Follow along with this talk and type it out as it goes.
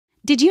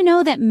Did you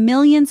know that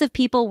millions of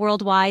people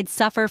worldwide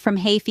suffer from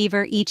hay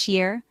fever each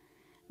year?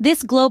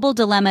 This global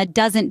dilemma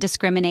doesn't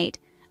discriminate,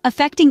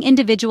 affecting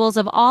individuals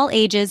of all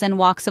ages and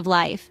walks of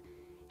life.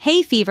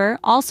 Hay fever,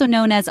 also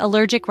known as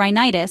allergic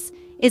rhinitis,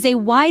 is a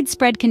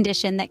widespread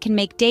condition that can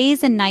make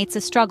days and nights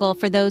a struggle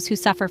for those who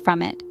suffer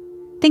from it.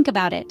 Think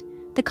about it: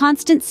 the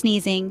constant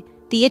sneezing,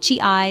 the itchy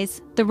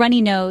eyes, the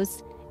runny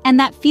nose, and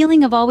that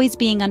feeling of always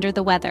being under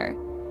the weather.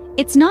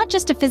 It's not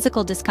just a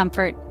physical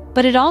discomfort,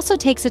 but it also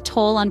takes a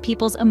toll on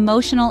people's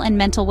emotional and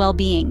mental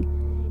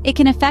well-being. It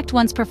can affect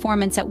one's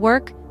performance at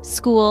work,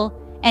 school,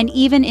 and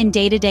even in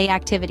day-to-day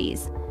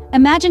activities.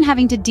 Imagine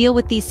having to deal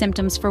with these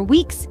symptoms for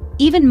weeks,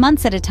 even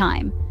months at a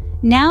time.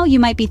 Now you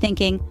might be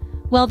thinking,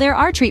 well, there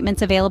are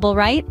treatments available,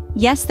 right?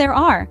 Yes, there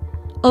are.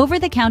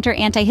 Over-the-counter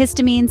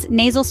antihistamines,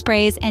 nasal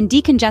sprays, and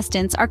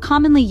decongestants are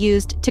commonly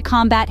used to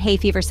combat hay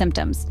fever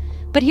symptoms.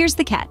 But here's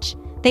the catch: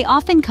 they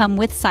often come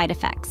with side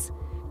effects.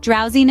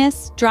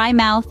 Drowsiness, dry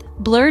mouth,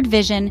 blurred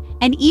vision,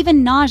 and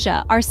even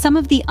nausea are some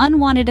of the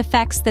unwanted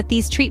effects that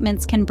these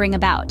treatments can bring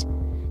about.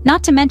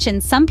 Not to mention,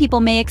 some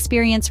people may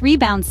experience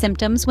rebound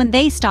symptoms when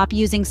they stop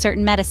using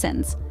certain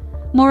medicines.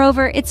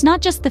 Moreover, it's not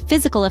just the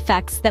physical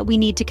effects that we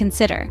need to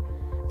consider.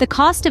 The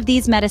cost of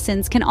these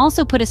medicines can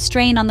also put a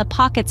strain on the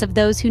pockets of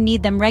those who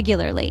need them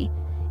regularly.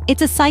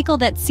 It's a cycle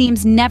that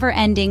seems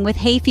never-ending, with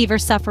hay fever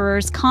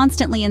sufferers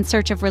constantly in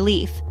search of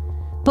relief.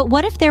 But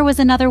what if there was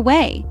another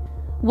way?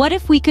 What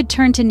if we could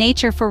turn to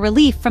nature for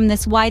relief from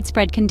this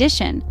widespread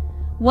condition?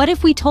 What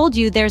if we told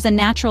you there's a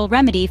natural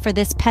remedy for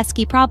this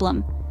pesky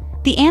problem?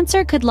 The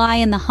answer could lie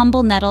in the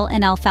humble nettle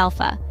and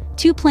alfalfa,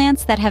 two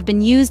plants that have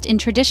been used in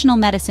traditional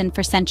medicine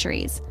for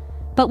centuries.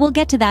 But we'll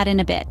get to that in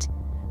a bit.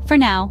 For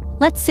now,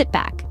 let's sit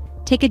back,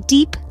 take a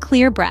deep,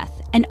 clear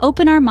breath, and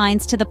open our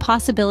minds to the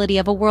possibility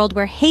of a world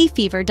where hay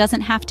fever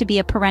doesn't have to be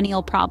a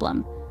perennial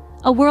problem.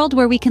 A world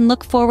where we can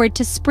look forward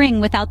to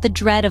spring without the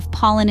dread of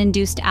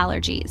pollen-induced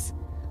allergies.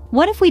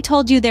 What if we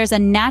told you there's a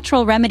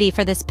natural remedy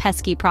for this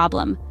pesky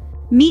problem?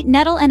 Meet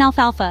nettle and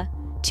alfalfa,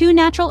 two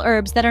natural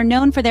herbs that are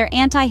known for their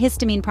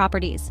antihistamine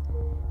properties.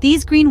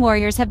 These green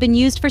warriors have been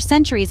used for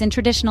centuries in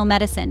traditional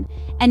medicine,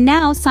 and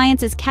now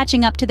science is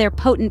catching up to their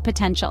potent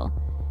potential.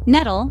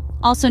 Nettle,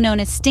 also known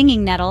as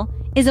stinging nettle,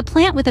 is a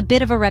plant with a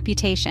bit of a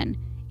reputation.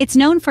 It's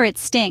known for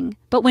its sting,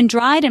 but when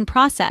dried and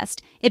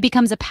processed, it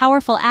becomes a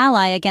powerful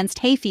ally against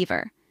hay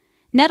fever.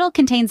 Nettle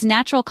contains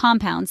natural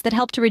compounds that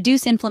help to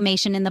reduce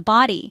inflammation in the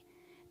body.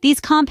 These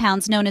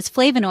compounds, known as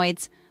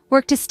flavonoids,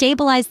 work to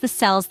stabilize the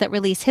cells that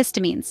release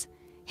histamines.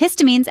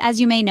 Histamines, as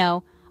you may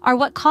know, are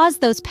what cause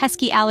those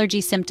pesky allergy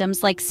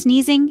symptoms like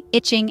sneezing,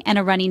 itching, and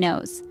a runny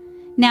nose.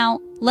 Now,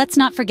 let's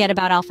not forget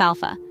about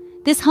alfalfa.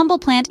 This humble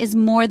plant is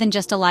more than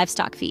just a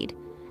livestock feed.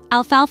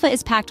 Alfalfa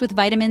is packed with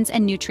vitamins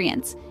and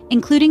nutrients,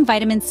 including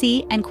vitamin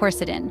C and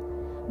quercetin.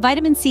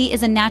 Vitamin C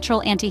is a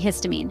natural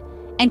antihistamine,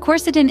 and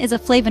quercetin is a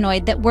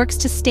flavonoid that works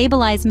to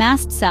stabilize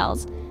mast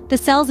cells, the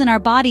cells in our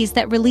bodies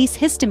that release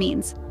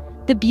histamines.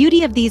 The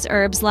beauty of these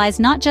herbs lies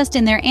not just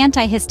in their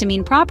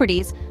antihistamine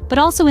properties, but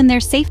also in their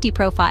safety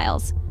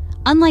profiles.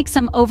 Unlike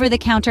some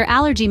over-the-counter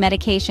allergy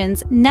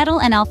medications, nettle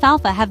and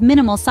alfalfa have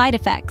minimal side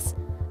effects.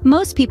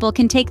 Most people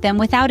can take them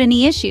without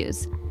any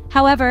issues.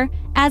 However,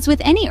 as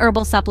with any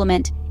herbal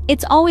supplement,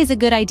 it's always a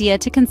good idea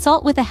to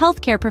consult with a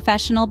healthcare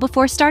professional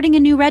before starting a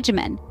new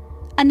regimen.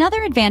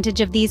 Another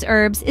advantage of these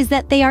herbs is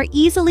that they are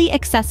easily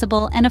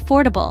accessible and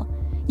affordable.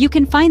 You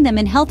can find them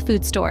in health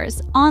food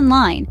stores,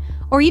 online,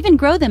 or even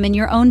grow them in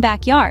your own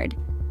backyard.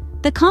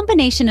 The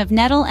combination of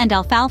nettle and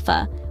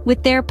alfalfa,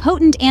 with their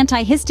potent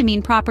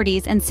antihistamine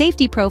properties and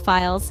safety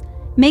profiles,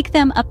 make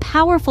them a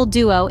powerful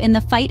duo in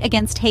the fight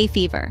against hay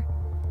fever.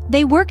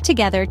 They work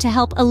together to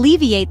help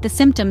alleviate the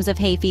symptoms of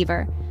hay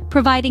fever,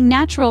 providing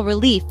natural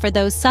relief for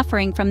those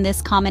suffering from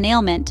this common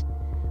ailment.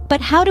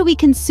 But how do we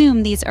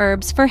consume these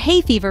herbs for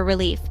hay fever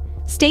relief?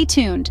 Stay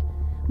tuned.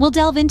 We'll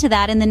delve into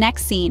that in the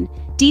next scene,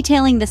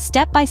 detailing the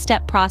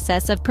step-by-step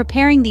process of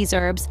preparing these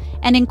herbs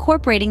and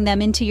incorporating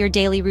them into your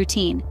daily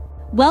routine.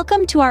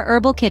 Welcome to our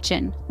herbal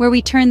kitchen, where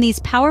we turn these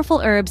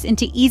powerful herbs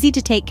into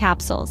easy-to-take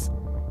capsules.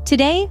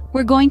 Today,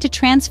 we're going to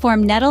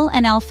transform nettle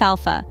and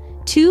alfalfa,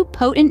 two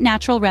potent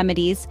natural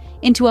remedies,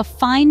 into a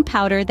fine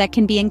powder that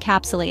can be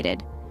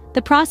encapsulated.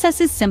 The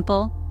process is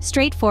simple,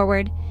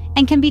 straightforward,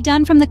 and can be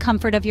done from the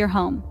comfort of your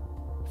home.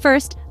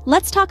 First,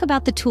 let's talk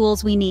about the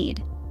tools we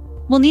need.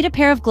 We'll need a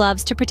pair of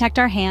gloves to protect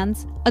our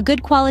hands, a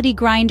good quality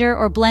grinder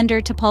or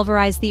blender to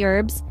pulverize the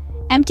herbs,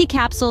 empty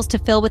capsules to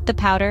fill with the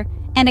powder,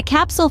 and a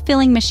capsule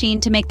filling machine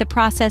to make the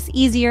process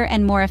easier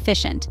and more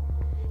efficient.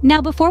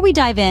 Now, before we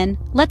dive in,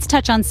 let's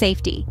touch on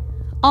safety.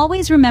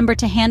 Always remember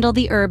to handle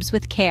the herbs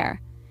with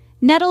care.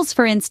 Nettles,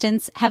 for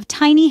instance, have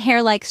tiny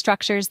hair-like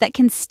structures that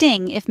can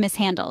sting if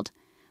mishandled.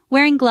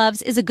 Wearing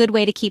gloves is a good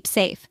way to keep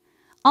safe.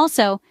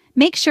 Also,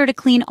 make sure to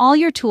clean all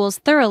your tools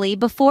thoroughly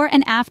before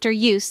and after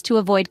use to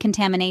avoid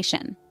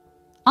contamination.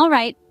 All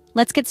right,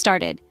 let's get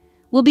started.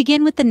 We'll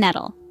begin with the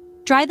nettle.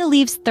 Dry the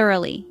leaves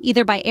thoroughly,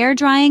 either by air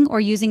drying or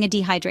using a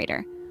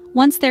dehydrator.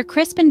 Once they're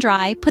crisp and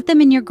dry, put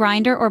them in your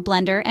grinder or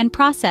blender and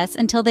process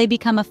until they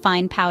become a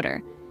fine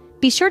powder.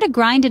 Be sure to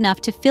grind enough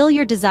to fill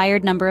your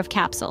desired number of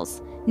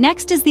capsules.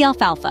 Next is the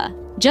alfalfa.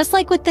 Just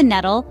like with the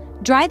nettle,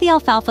 dry the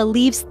alfalfa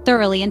leaves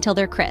thoroughly until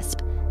they're crisp.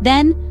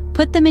 Then,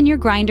 put them in your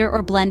grinder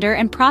or blender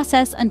and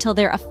process until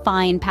they're a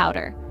fine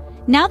powder.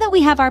 Now that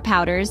we have our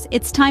powders,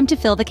 it's time to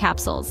fill the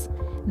capsules.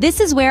 This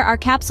is where our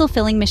capsule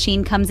filling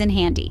machine comes in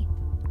handy.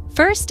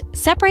 First,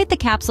 separate the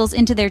capsules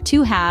into their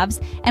two halves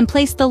and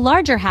place the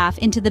larger half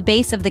into the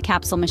base of the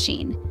capsule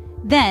machine.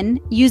 Then,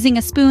 using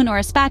a spoon or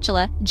a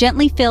spatula,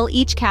 gently fill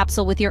each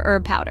capsule with your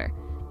herb powder.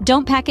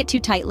 Don't pack it too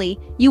tightly,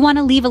 you want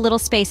to leave a little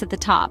space at the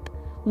top.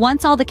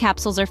 Once all the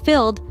capsules are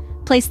filled,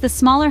 place the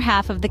smaller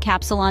half of the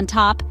capsule on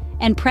top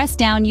and press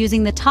down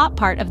using the top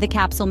part of the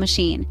capsule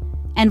machine.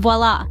 And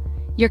voila!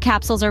 Your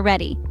capsules are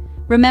ready.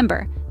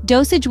 Remember,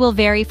 dosage will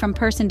vary from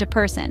person to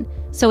person,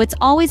 so it's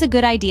always a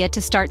good idea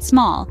to start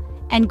small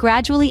and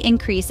gradually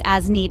increase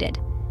as needed.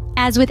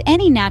 As with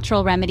any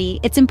natural remedy,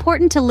 it's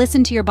important to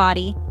listen to your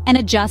body and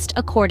adjust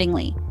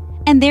accordingly.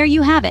 And there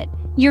you have it,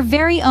 your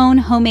very own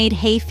homemade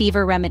hay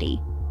fever remedy.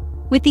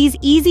 With these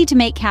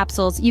easy-to-make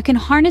capsules, you can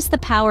harness the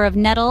power of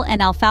nettle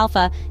and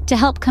alfalfa to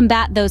help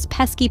combat those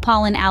pesky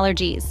pollen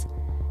allergies.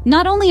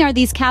 Not only are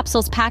these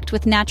capsules packed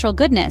with natural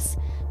goodness,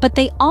 but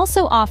they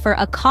also offer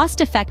a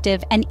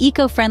cost-effective and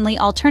eco-friendly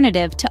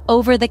alternative to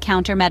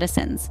over-the-counter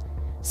medicines.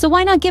 So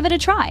why not give it a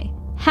try?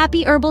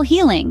 Happy herbal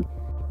healing!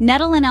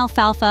 Nettle and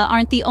alfalfa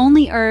aren't the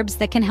only herbs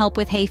that can help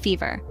with hay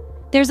fever.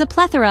 There's a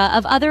plethora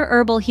of other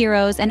herbal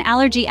heroes and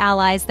allergy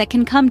allies that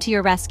can come to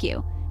your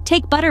rescue.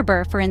 Take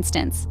butterbur, for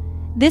instance.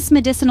 This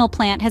medicinal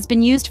plant has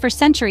been used for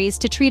centuries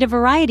to treat a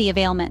variety of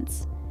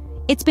ailments.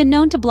 It's been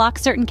known to block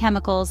certain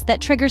chemicals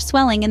that trigger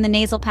swelling in the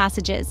nasal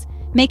passages,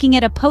 making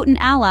it a potent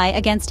ally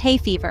against hay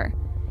fever.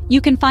 You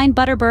can find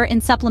butterbur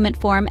in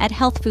supplement form at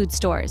health food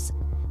stores.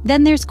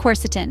 Then there's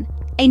quercetin,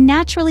 a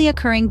naturally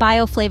occurring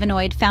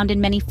bioflavonoid found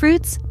in many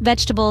fruits,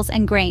 vegetables,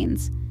 and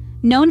grains.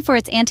 Known for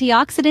its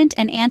antioxidant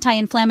and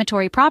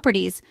anti-inflammatory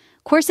properties,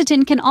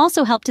 quercetin can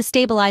also help to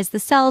stabilize the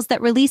cells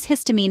that release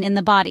histamine in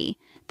the body,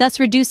 thus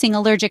reducing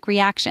allergic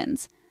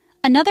reactions.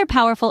 Another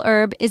powerful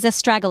herb is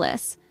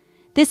astragalus.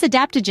 This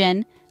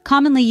adaptogen,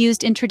 commonly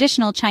used in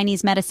traditional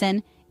Chinese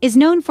medicine, is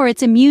known for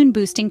its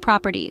immune-boosting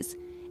properties.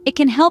 It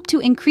can help to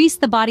increase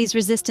the body's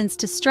resistance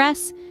to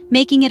stress,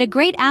 making it a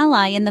great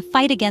ally in the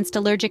fight against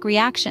allergic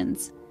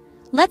reactions.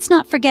 Let's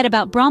not forget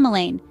about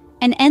bromelain,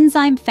 an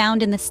enzyme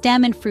found in the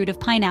stem and fruit of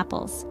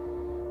pineapples.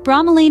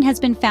 Bromelain has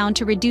been found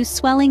to reduce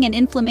swelling and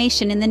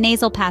inflammation in the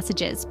nasal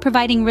passages,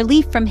 providing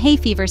relief from hay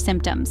fever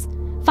symptoms.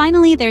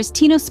 Finally, there's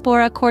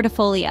Tinospora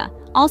cordifolia,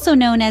 also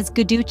known as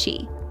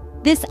guduchi.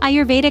 This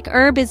Ayurvedic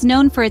herb is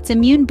known for its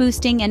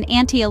immune-boosting and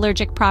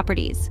anti-allergic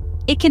properties.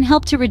 It can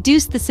help to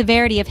reduce the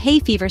severity of hay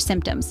fever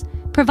symptoms,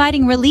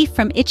 providing relief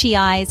from itchy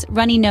eyes,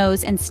 runny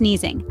nose, and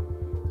sneezing.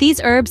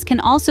 These herbs can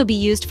also be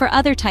used for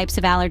other types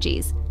of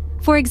allergies.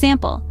 For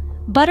example,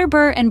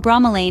 butterbur and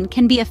bromelain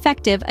can be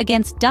effective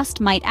against dust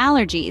mite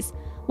allergies,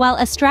 while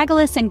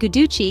astragalus and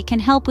guduchi can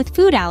help with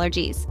food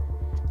allergies.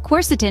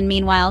 Quercetin,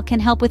 meanwhile, can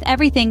help with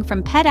everything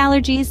from pet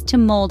allergies to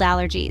mold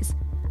allergies.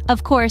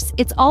 Of course,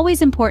 it's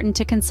always important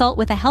to consult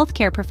with a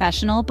healthcare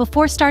professional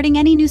before starting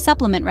any new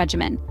supplement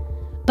regimen.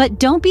 But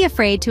don't be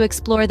afraid to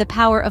explore the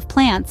power of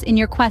plants in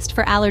your quest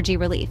for allergy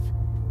relief.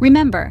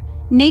 Remember,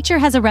 nature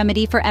has a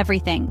remedy for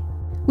everything.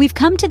 We've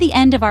come to the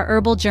end of our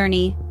herbal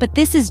journey, but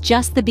this is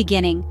just the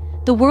beginning.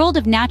 The world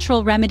of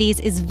natural remedies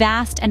is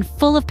vast and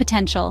full of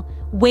potential,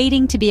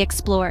 waiting to be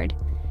explored.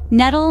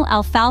 Nettle,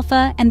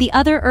 alfalfa, and the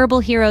other herbal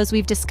heroes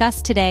we've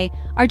discussed today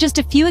are just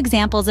a few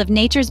examples of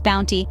nature's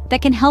bounty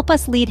that can help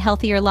us lead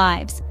healthier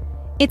lives.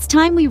 It's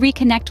time we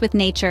reconnect with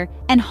nature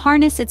and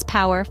harness its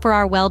power for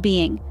our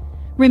well-being.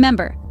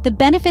 Remember, the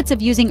benefits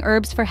of using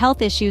herbs for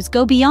health issues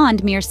go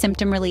beyond mere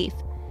symptom relief.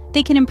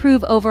 They can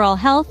improve overall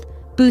health,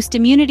 boost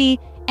immunity,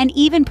 and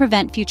even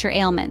prevent future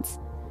ailments.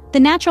 The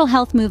natural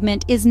health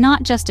movement is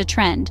not just a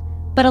trend,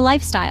 but a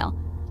lifestyle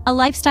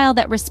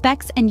that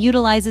respects and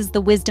utilizes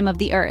the wisdom of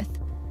the earth.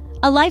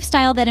 A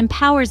lifestyle that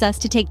empowers us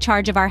to take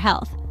charge of our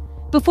health.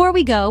 Before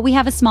we go, we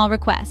have a small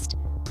request.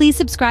 Please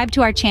subscribe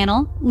to our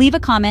channel, leave a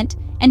comment,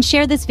 and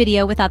share this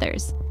video with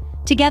others.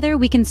 Together,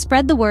 we can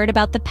spread the word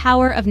about the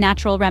power of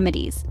natural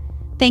remedies.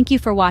 Thank you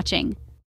for watching.